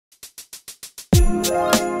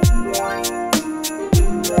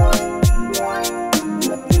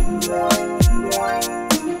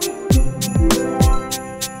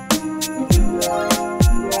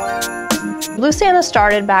Blue Santa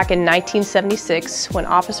started back in 1976 when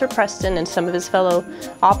Officer Preston and some of his fellow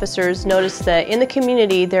officers noticed that in the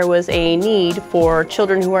community there was a need for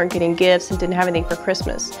children who weren't getting gifts and didn't have anything for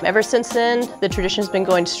Christmas. Ever since then, the tradition has been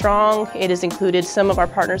going strong. It has included some of our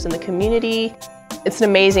partners in the community. It's an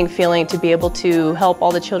amazing feeling to be able to help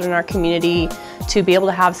all the children in our community to be able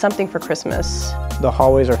to have something for Christmas. The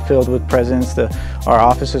hallways are filled with presents, our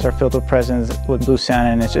offices are filled with presents with Blue Santa,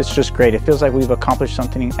 and it's just great. It feels like we've accomplished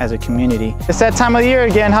something as a community. It's that time of the year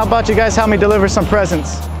again. How about you guys help me deliver some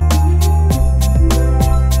presents?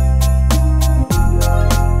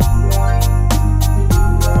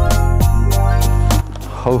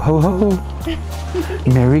 Ho, ho,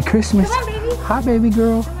 ho. Merry Christmas. Come on, baby. Hi, baby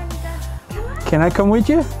girl. Can I come with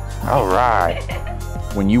you? All right.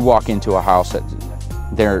 When you walk into a house that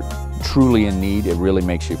they're truly in need, it really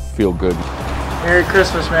makes you feel good. Merry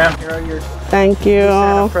Christmas, ma'am. Here are your Thank you. Blue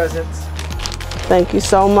Santa presents. Thank you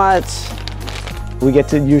so much. We get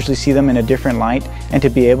to usually see them in a different light, and to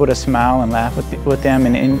be able to smile and laugh with them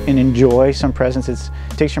and enjoy some presents, it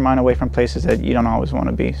takes your mind away from places that you don't always want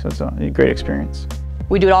to be. So it's a great experience.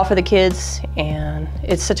 We do it all for the kids, and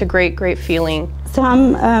it's such a great, great feeling. So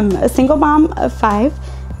I'm a single mom of 5,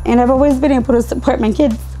 and I've always been able to support my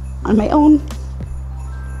kids on my own.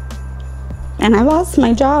 And I lost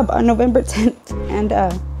my job on November 10th, and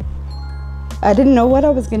I didn't know what I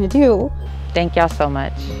was gonna do. Thank y'all so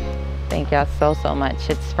much. Thank y'all so much.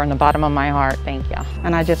 It's from the bottom of my heart. Thank y'all.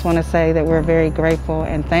 And I just want to say that we're very grateful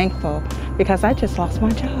and thankful because I just lost my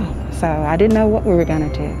job. So I didn't know what we were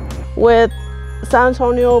gonna do. With San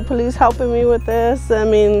Antonio Police helping me with this, I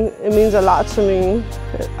mean, it means a lot to me.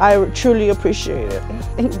 I truly appreciate it.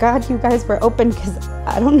 Thank God you guys were open because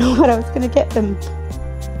I don't know what I was gonna get them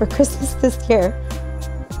for Christmas this year.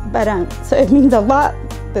 But so it means a lot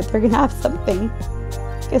that they're gonna have something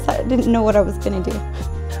because I didn't know what I was gonna do.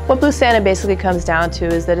 What Blue Santa basically comes down to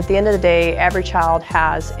is that at the end of the day, every child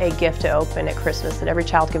has a gift to open at Christmas, that every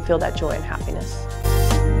child can feel that joy and happiness.